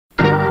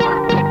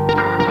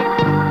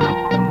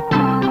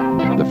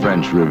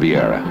French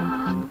Riviera,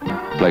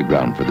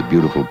 playground for the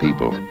beautiful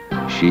people,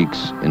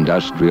 sheiks,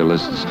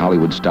 industrialists,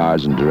 Hollywood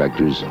stars and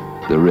directors,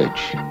 the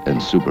rich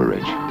and super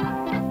rich.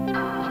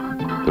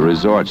 The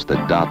resorts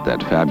that dot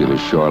that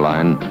fabulous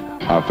shoreline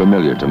are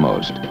familiar to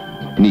most.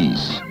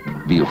 Nice,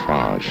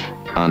 Villefranche,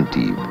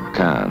 Antibes,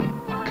 Cannes,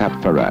 Cap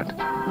Ferrat.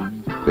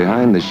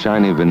 Behind the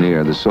shiny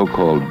veneer, the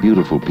so-called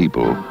beautiful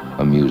people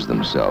amuse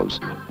themselves.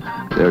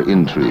 Their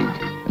intrigue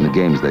and the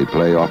games they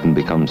play often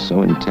become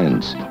so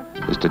intense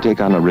as to take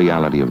on a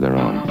reality of their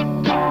own.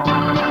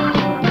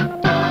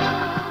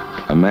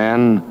 A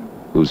man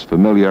whose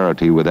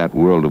familiarity with that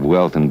world of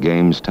wealth and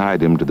games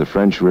tied him to the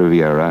French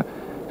Riviera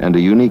and a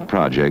unique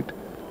project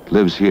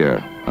lives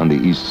here on the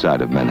east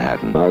side of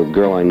Manhattan. A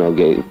girl I know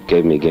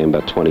gave me a game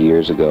about 20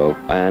 years ago,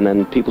 and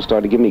then people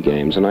started to give me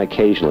games, and I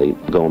occasionally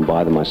go and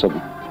buy them myself.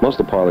 Most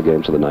of the parlor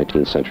games of the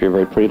 19th century are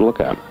very pretty to look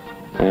at,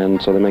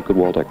 and so they make good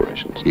wall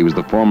decorations. He was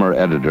the former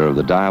editor of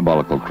the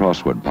diabolical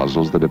crossword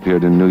puzzles that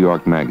appeared in New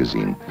York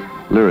Magazine,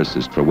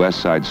 lyricist for West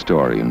Side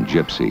Story and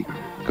Gypsy,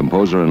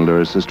 composer and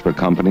lyricist for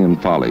Company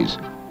and Follies,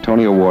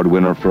 Tony Award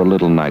winner for A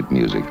Little Night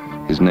Music.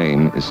 His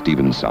name is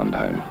Stephen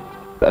Sondheim.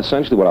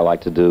 Essentially what I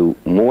like to do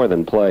more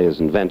than play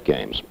is invent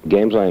games.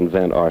 Games I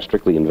invent are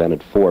strictly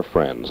invented for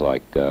friends,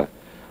 like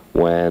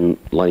when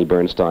Lenny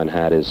Bernstein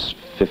had his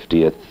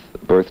 50th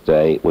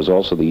birthday, it was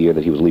also the year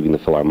that he was leaving the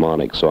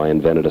Philharmonic, so I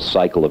invented a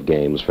cycle of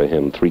games for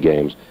him, 3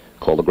 games,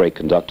 called The Great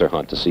Conductor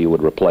Hunt, to see who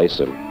would replace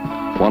him.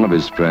 One of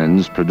his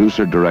friends,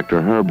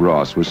 producer-director Herb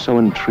Ross, was so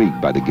intrigued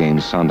by the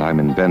games Sondheim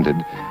invented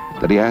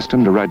that he asked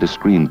him to write a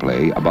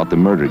screenplay about the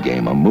murder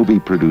game a movie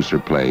producer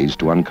plays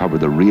to uncover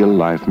the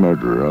real-life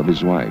murderer of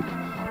his wife.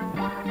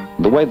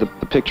 The way the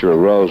picture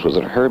arose was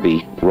that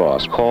Herbie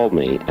Ross called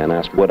me and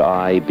asked would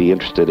I be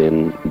interested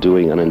in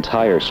doing an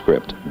entire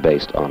script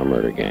based on a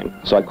murder game.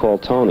 So I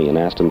called Tony and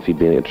asked him if he'd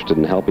be interested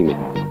in helping me.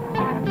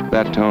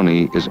 That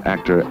Tony is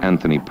actor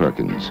Anthony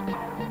Perkins.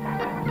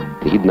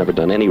 He'd never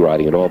done any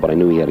writing at all, but I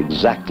knew he had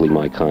exactly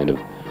my kind of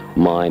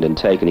mind and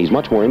take, and he's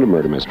much more into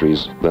murder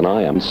mysteries than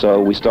I am.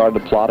 So we started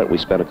to plot it. We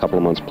spent a couple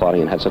of months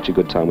plotting and had such a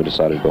good time we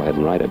decided to go ahead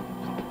and write it.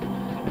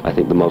 I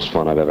think the most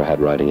fun I've ever had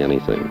writing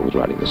anything was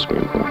writing this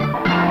screenplay.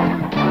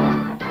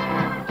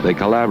 They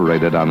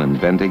collaborated on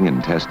inventing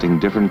and testing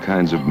different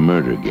kinds of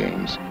murder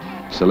games,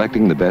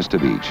 selecting the best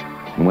of each,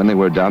 and when they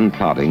were done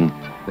plotting,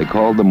 they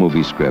called the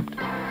movie script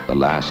The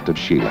Last of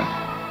Sheila.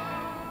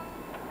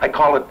 I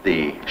call it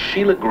the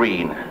Sheila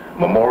Green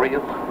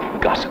Memorial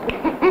Gossip.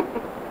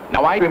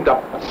 Now, I dreamed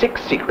up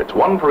 6 secrets,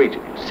 one for each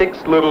of you.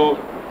 6 little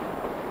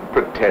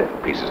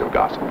pretend pieces of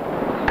gossip.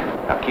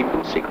 Now, keep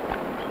them secret.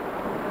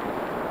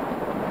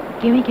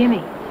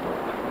 Gimme.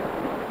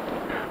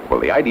 Well,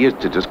 the idea is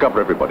to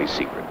discover everybody's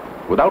secret,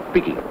 without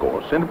peeking, of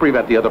course, and to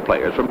prevent the other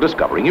players from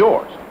discovering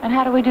yours. And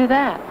how do we do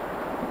that?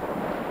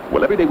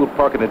 Well, every day we'll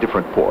park in a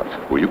different port,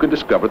 where you can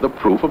discover the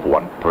proof of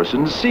one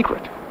person's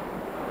secret.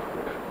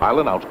 I'll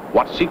announce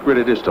what secret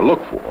it is to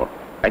look for,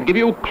 and give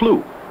you a clue,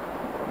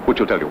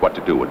 which will tell you what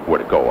to do and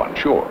where to go on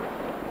shore.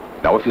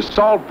 Now, if you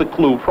solve the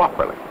clue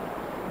properly,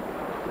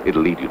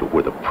 it'll lead you to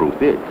where the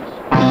proof is.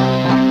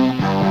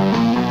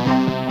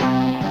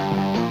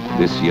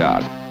 This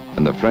yacht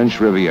and the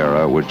French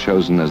Riviera were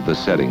chosen as the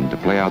setting to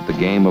play out the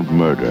game of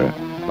murder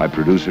by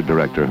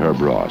producer-director Herb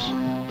Ross.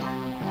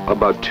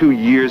 About 2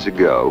 years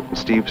ago,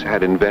 Steve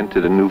had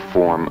invented a new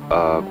form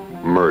of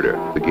murder,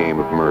 the game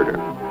of murder.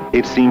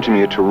 It seemed to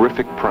me a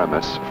terrific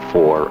premise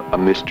for a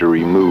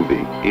mystery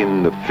movie.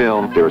 In the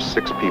film, there are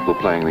 6 people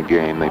playing the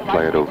game. They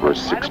play it over a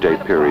 6-day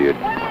period.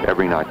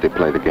 Every night they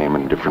play the game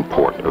in a different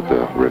port of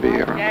the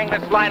Riviera. Gang,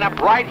 let's line up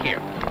right here.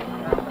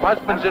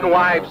 Husbands and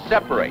wives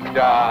separate.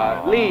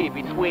 Leave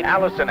between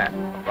Allison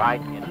and...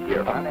 Right in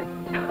here, on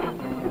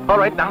it. All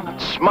right, now,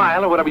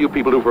 smile or whatever you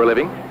people do for a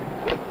living.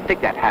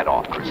 Take that hat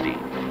off, Christine.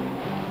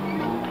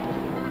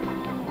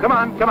 Come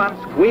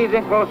on, squeeze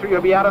in closer,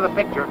 you'll be out of the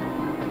picture.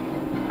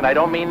 And I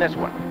don't mean this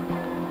one.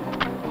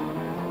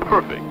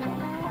 Perfect.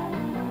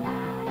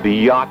 The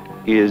yacht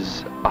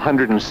is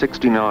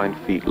 169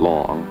 feet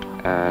long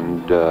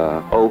and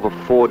over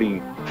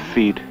 40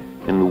 feet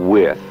in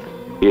width.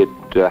 It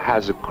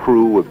has a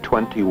crew of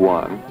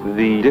 21.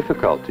 The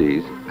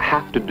difficulties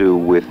have to do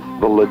with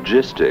the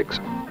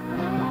logistics.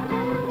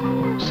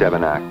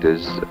 7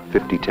 actors,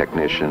 50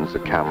 technicians, a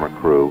camera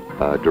crew,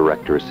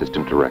 director,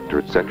 assistant director,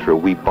 etc.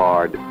 We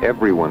barred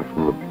everyone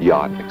from the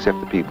yacht except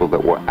the people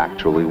that were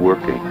actually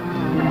working.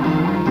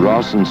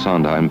 Ross and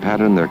Sondheim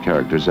patterned their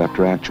characters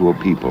after actual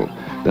people.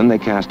 Then they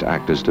cast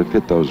actors to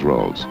fit those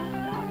roles.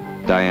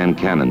 Diane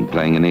Cannon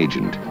playing an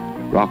agent.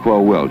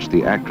 Rockwell Welch,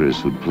 the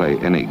actress who'd play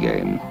any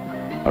game.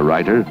 A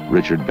writer,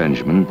 Richard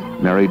Benjamin,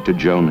 married to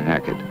Joan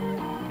Hackett.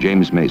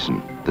 James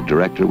Mason, the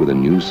director with a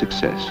new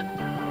success.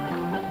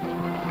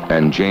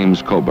 And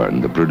James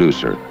Coburn, the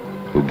producer,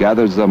 who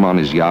gathers them on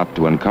his yacht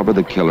to uncover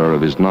the killer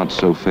of his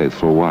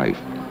not-so-faithful wife.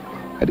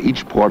 At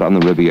each port on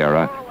the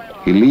Riviera,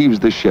 he leaves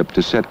the ship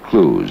to set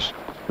clues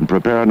and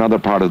prepare another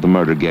part of the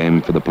murder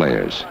game for the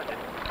players.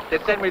 They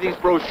sent me these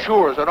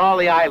brochures on all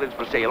the islands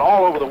for sale,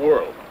 all over the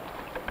world.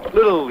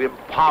 Little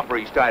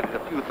impoverished guy with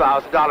a few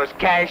 $1,000s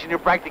cash, and you're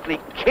practically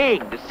king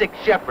to 6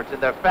 shepherds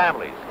and their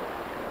families.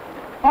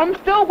 I'm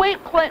still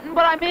weak, Clinton,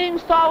 but I'm eating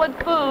solid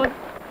food.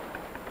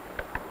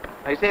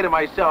 I say to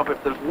myself,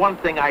 if there's one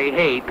thing I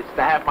hate, it's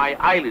to have my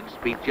eyelid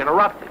speech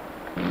interrupted.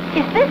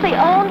 Is this the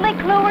only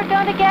clue we're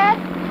going to get?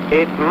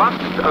 It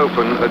must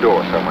open a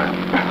door somewhere.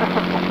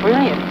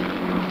 Brilliant.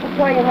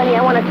 Victoria, honey,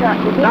 I want to talk.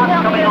 Can you Not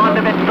help coming me? on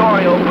to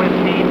Victoria with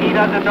Steve. He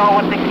doesn't know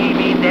what the key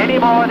means any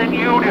more than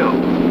you do.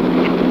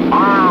 It's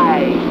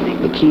I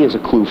think. The key is a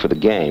clue for the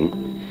game.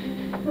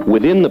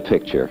 Within the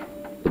picture,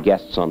 the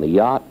guests on the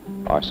yacht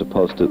are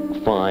supposed to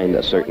find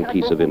a certain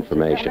piece of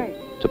information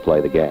to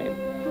play the game.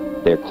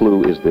 Their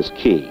clue is this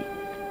key.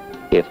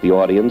 If the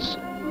audience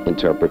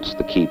interprets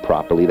the key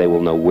properly, they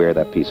will know where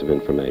that piece of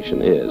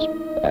information is,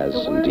 as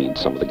indeed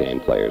some of the game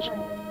players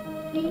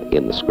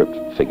in the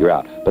script figure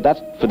out. But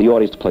that's for the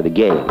audience to play the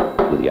game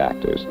with the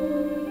actors.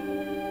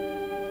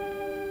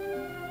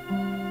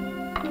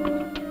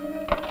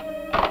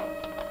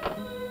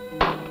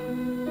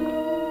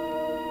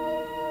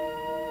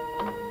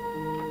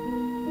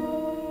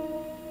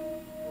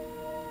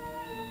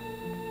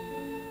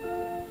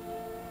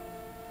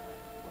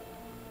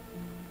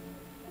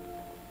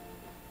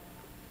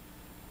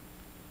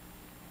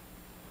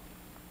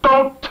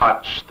 Don't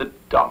touch the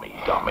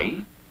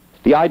dummy.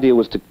 The idea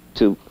was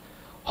to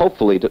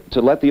hopefully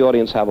to let the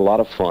audience have a lot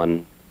of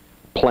fun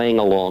playing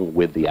along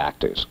with the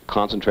actors,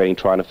 concentrating,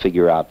 trying to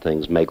figure out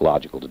things, make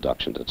logical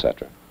deductions,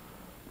 etc.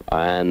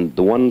 And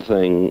the one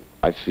thing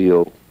I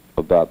feel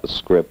about the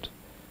script,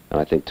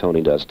 and I think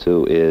Tony does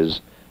too,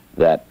 is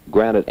that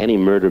granted any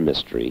murder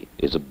mystery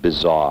is a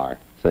bizarre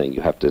thing.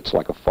 You have to, it's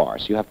like a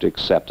farce. You have to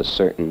accept a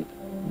certain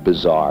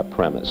bizarre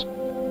premise.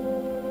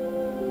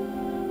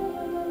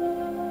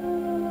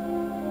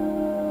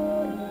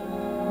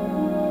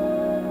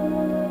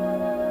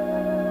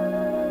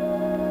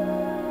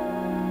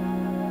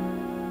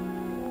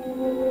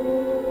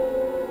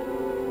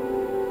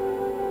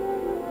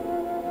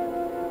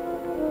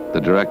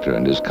 The director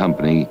and his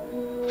company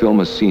film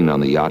a scene on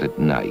the yacht at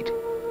night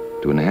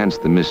to enhance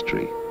the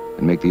mystery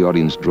and make the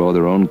audience draw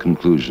their own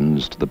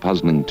conclusions to the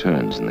puzzling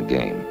turns in the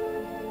game.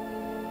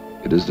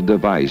 It is the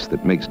device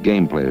that makes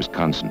game players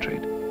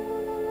concentrate.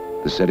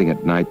 The setting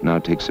at night now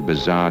takes a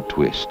bizarre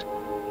twist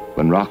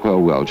when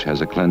Rockwell Welch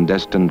has a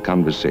clandestine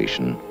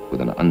conversation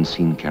with an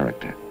unseen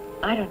character.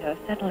 I don't know.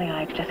 Suddenly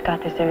I've just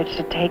got this urge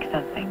to take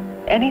something.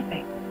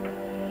 Anything.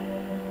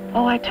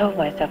 Oh, I told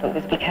myself it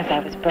was because I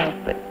was broke,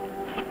 but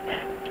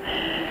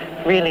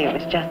really it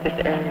was just this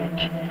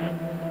urge.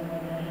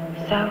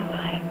 So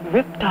I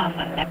ripped off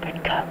a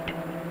leopard coat.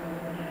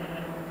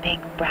 Big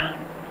brown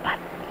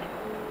buttons.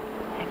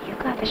 Have you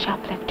got the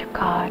shoplifter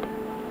card?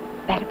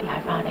 That'd be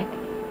ironic.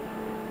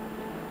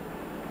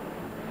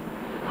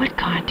 What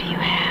card do you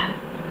have?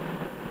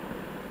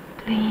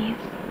 Please?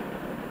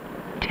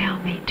 Tell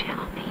me.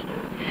 Tell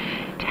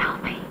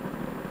me.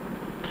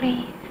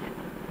 Please.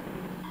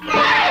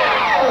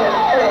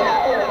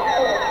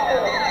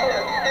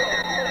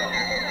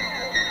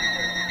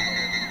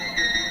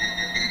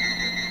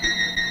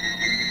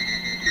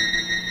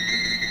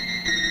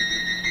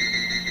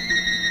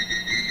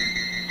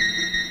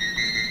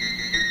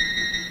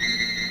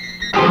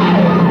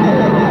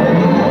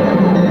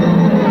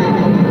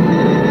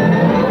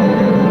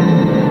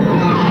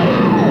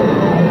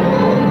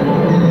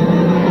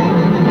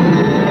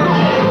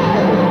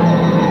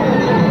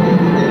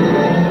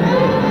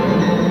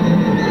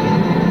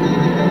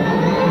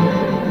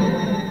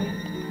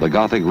 The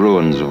Gothic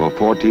ruins of a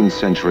 14th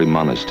century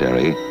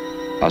monastery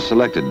are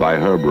selected by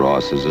Herb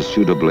Ross as a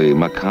suitably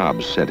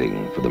macabre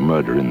setting for the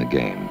murder in the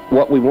game.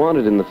 What we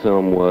wanted in the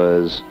film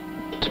was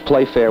to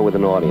play fair with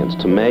an audience,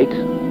 to make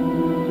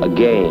a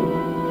game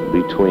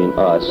between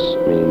us,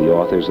 meaning the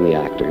authors and the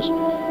actors,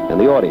 and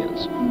the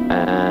audience,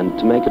 and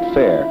to make it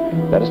fair.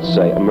 That is to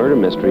say, a murder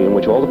mystery in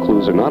which all the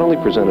clues are not only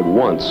presented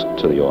once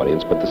to the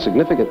audience, but the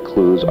significant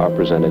clues are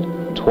presented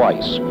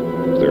twice.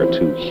 There are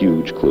 2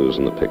 huge clues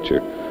in the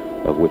picture,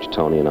 of which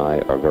Tony and I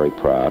are very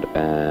proud,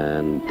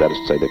 and that is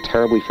to say they're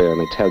terribly fair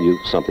and they tell you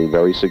something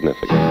very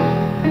significant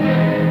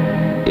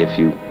if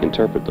you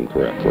interpret them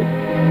correctly.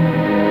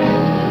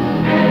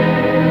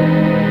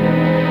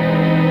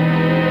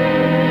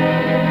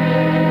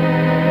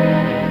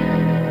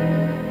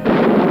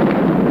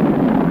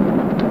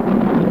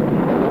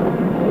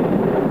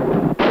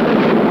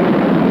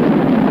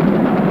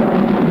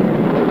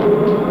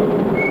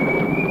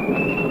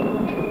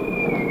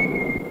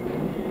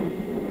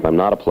 I'm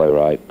not a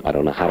playwright, I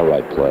don't know how to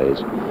write plays,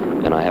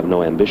 and I have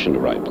no ambition to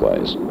write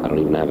plays. I don't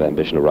even have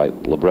ambition to write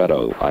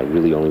libretto. I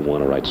really only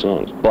want to write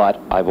songs. But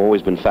I've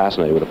always been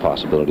fascinated with the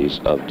possibilities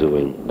of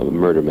doing a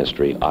murder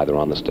mystery either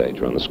on the stage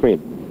or on the screen.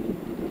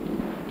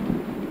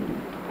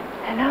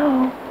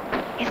 Hello?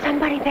 Is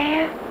somebody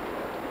there?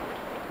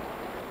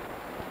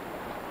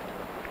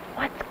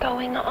 What's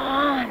going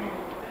on?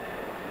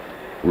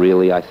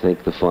 Really, I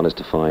think the fun is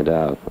to find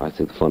out. I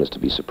think the fun is to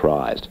be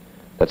surprised.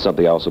 That's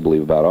something I also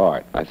believe about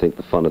art. I think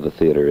the fun of the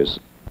theater is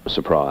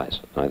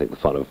surprise. I think the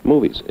fun of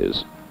movies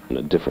is, in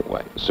a different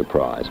way,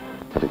 surprise.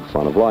 I think the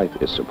fun of life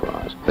is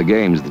surprise. The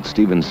games that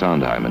Stephen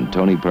Sondheim and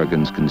Tony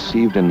Perkins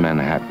conceived in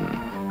Manhattan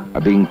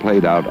are being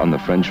played out on the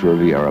French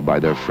Riviera by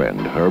their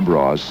friend, Herb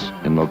Ross,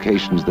 in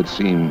locations that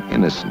seem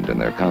innocent in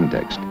their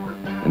context.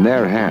 In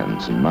their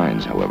hands and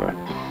minds, however,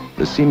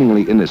 the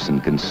seemingly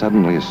innocent can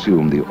suddenly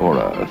assume the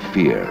aura of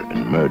fear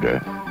and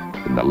murder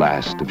in The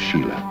Last of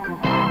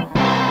Sheila.